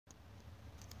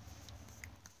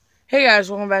Hey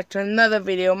guys, welcome back to another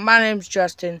video. My name's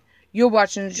Justin. You're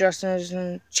watching the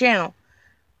Justin channel.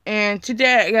 And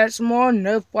today I got some more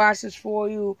Nerf blasters for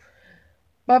you.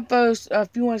 But first, if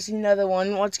you want to see another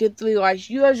one, let's get 3 likes.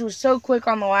 You guys were so quick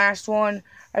on the last one.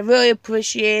 I really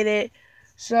appreciate it.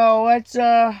 So let's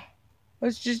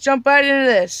just jump right into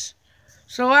this.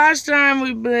 So last time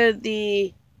we did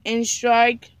the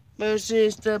N-Strike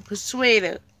versus the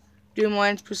Persuader.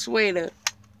 Doomland's Persuader.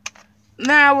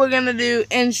 Now we're going to do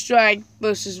N-Strike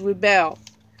versus Rebel.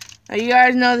 Now you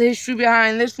guys know the history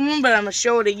behind this one, but I'm going to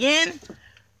show it again.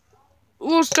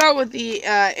 We'll start with the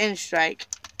N-Strike.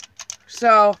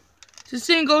 So, it's a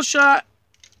single shot.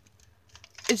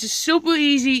 It's a super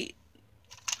easy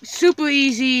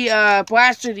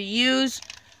blaster to use.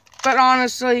 But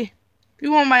honestly, if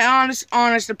you want my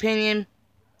honest opinion,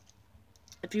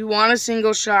 if you want a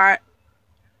single shot,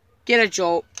 get a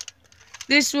Jolt.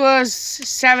 This was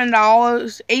 $7,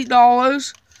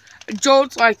 $8. A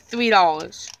Jolt's like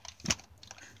 $3.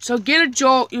 So get a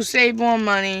Jolt, you'll save more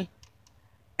money.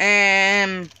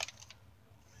 And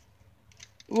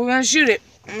we're going to shoot it.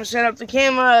 I'm going to set up the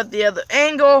camera at the other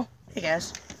angle. Hey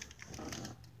guys.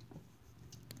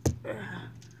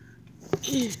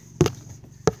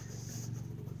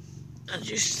 I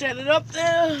just set it up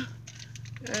there.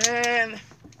 And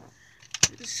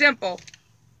it's simple.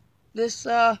 This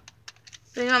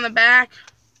thing on the back.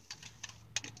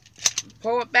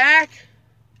 Pull it back.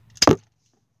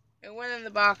 It went in the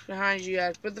box behind you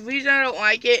guys. But the reason I don't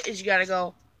like it is you gotta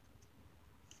go.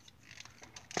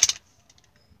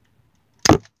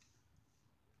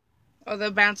 Oh,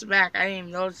 they're bouncing back. I didn't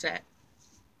even notice that.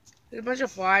 There's a bunch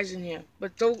of flies in here.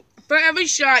 But for every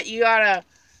shot, you gotta.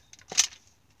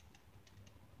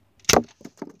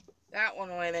 That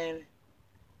one went in.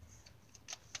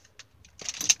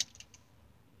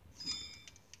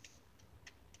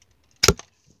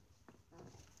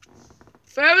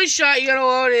 For every shot, you gotta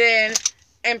load it in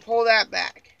and pull that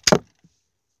back.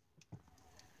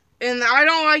 And I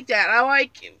don't like that. I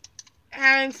like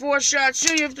having 4 shots.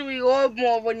 Sure, you have to reload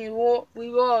more when you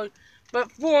reload,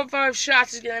 but 4 or 5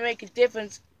 shots is gonna make a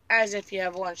difference as if you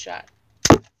have 1 shot.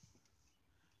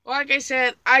 Like I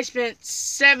said, I spent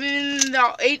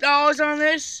 $8 on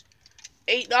this.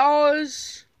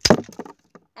 $8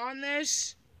 on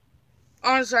this.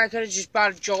 Honestly, I could have just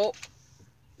bought a Jolt.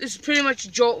 This is pretty much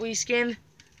a Jolt reskin.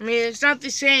 I mean, it's not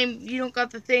the same. You don't got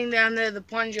the thing down there, the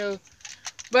plunger.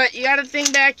 But you got a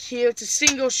thing back here. It's a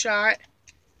single shot.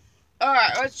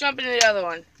 Alright, let's jump into the other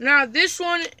one. Now, this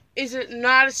one is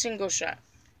not a single shot.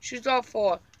 Shoots all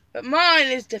 4. But mine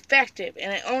is defective,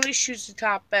 and it only shoots the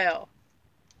top barrel.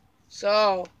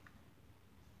 So,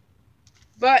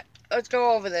 but let's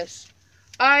go over this.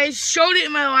 I showed it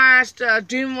in my last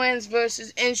Doomlands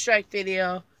versus N-Strike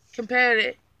video.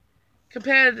 Compared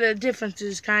the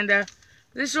differences, kinda.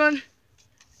 This one,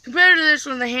 compared to this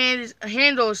one, the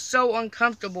handle is so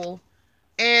uncomfortable,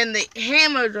 and the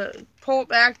hammer to pull it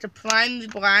back to prime the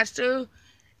blaster,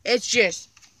 it's just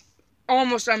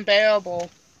almost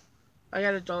unbearable. I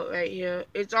got a Jolt right here.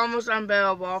 It's almost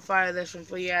unbearable. I'll fire this one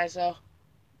for you guys, though.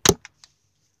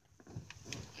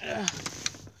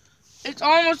 It's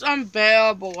almost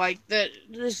unbearable. Like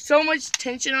there's so much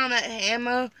tension on that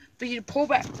hammer for you to pull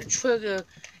back the trigger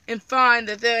and find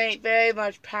that there ain't very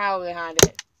much power behind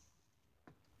it.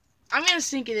 I'm gonna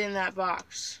sink it in that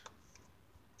box.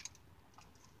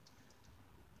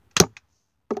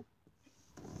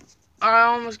 I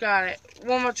almost got it.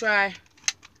 One more try.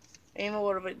 Aim a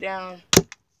little bit down.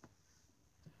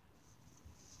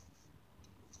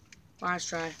 Last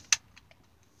try.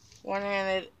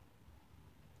 One-handed.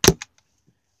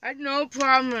 I had no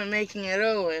problem in making it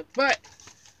over, but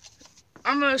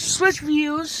I'm gonna switch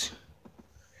views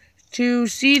to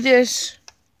see this.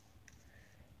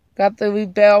 Got the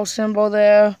Rebel symbol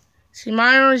there. See,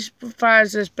 mine only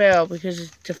fires this barrel because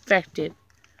it's defective.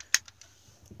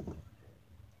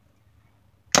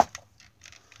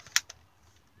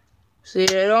 See,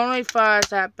 it only fires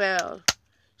that barrel.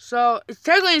 So, it's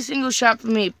technically a single shot for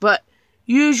me, but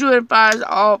usually it fires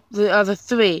all the other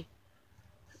 3.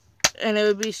 And it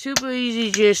would be super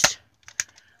easy, just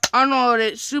unload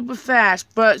it super fast.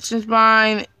 But since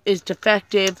mine is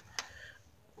defective,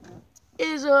 it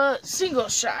is a single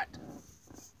shot.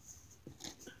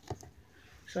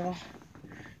 So,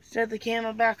 set the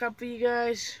camera back up for you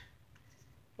guys.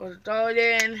 Put it all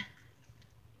in.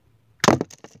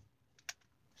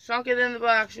 Sunk it in the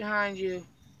box behind you.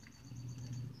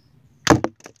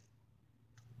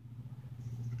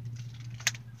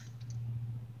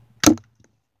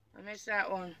 I missed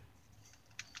that one.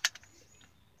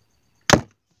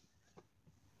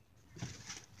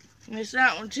 Missed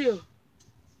that one too.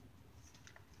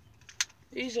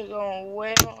 These are going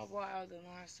way more wild than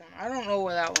last time. I don't know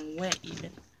where that one went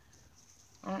even.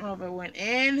 I don't know if it went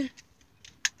in,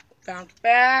 bounced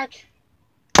back.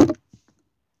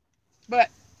 But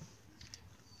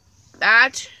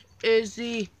that is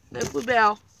the Nerf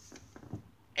Bluebell.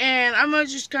 And I'm going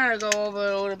to just kind of go over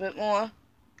it a little bit more.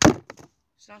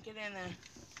 Sunk it in there.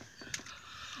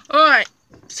 Alright,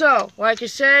 so, like I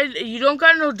said, you don't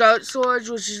got no dart storage,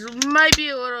 which might be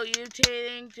a little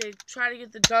irritating to try to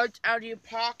get the darts out of your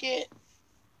pocket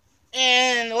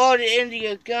and load it into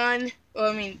your gun,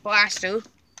 blaster.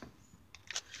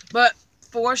 But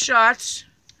 4 shots,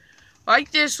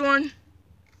 like this one.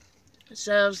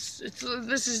 So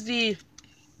this is the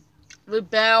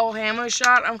Bell Hammer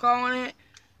Shot, I'm calling it.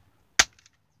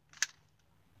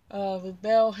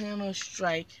 Bell Hammer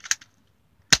Strike.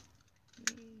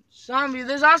 Zombie.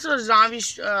 There's also a zombie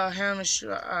hammer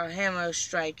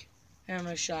strike,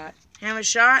 hammer shot, hammer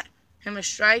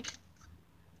strike.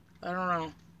 I don't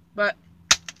know, but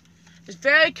it's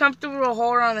very comfortable to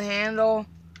hold on the handle.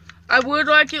 I would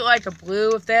like it like a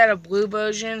blue if they had a blue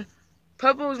version.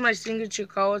 Purple is my signature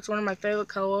color. It's one of my favorite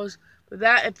colors. But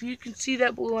that, if you can see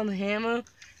that blue on the hammer,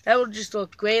 that would just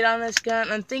look great on this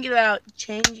gun. I'm thinking about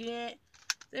changing it.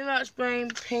 Thinking about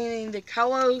painting the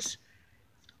colors.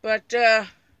 But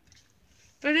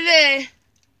for today,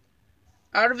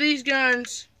 out of these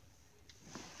guns,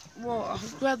 well, I'll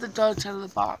grab the darts out of the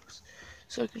box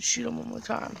so I can shoot them one more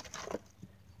time.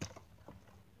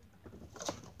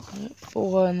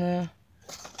 4 in there.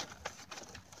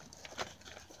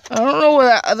 I don't know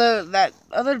where that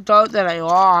other dart that I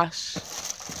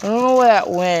lost. I don't know where that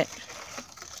went.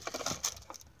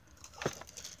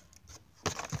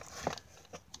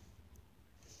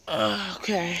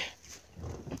 Okay.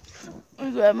 Let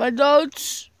me grab my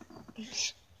darts.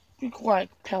 Be quiet,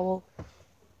 Pebble.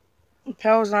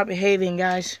 Pebble's not behaving,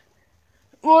 guys.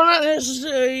 Well, not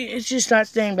necessarily. It's just not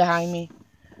staying behind me.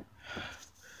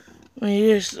 Let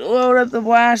me just load up the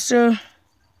blaster.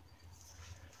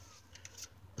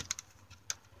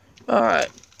 Alright.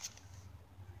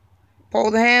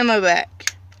 Pull the hammer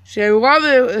back. See, I would love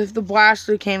it if the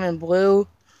blaster came in blue.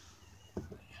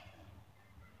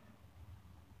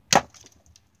 As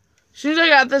soon as I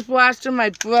got this blaster, my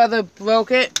brother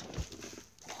broke it.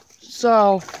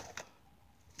 So,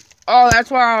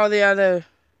 that's why all the other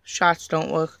shots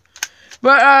don't work.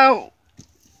 But,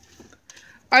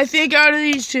 I think out of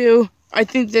these two, I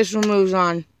think this one moves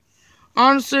on.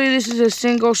 Honestly, this is a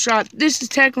single shot. This is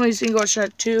technically a single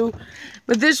shot too.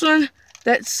 But this one,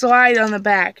 that slide on the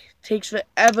back, takes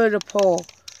forever to pull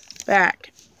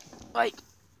back. Like,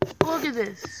 look at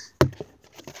this.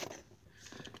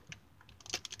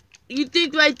 You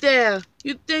think right there.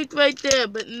 You think right there,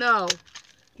 but no.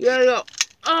 You gotta go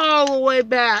all the way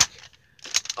back.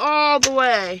 All the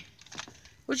way.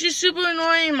 Which is super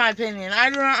annoying in my opinion.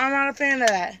 I'm not a fan of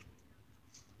that.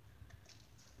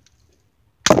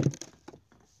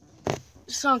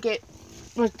 Sunk it.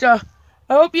 But I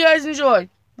hope you guys enjoyed.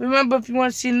 Remember, if you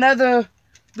want to see another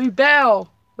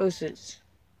Bluebell versus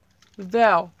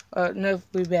Nerf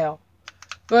Bluebell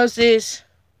versus,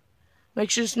 make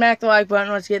sure to smack the like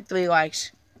button. Let's get 3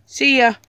 likes. See ya.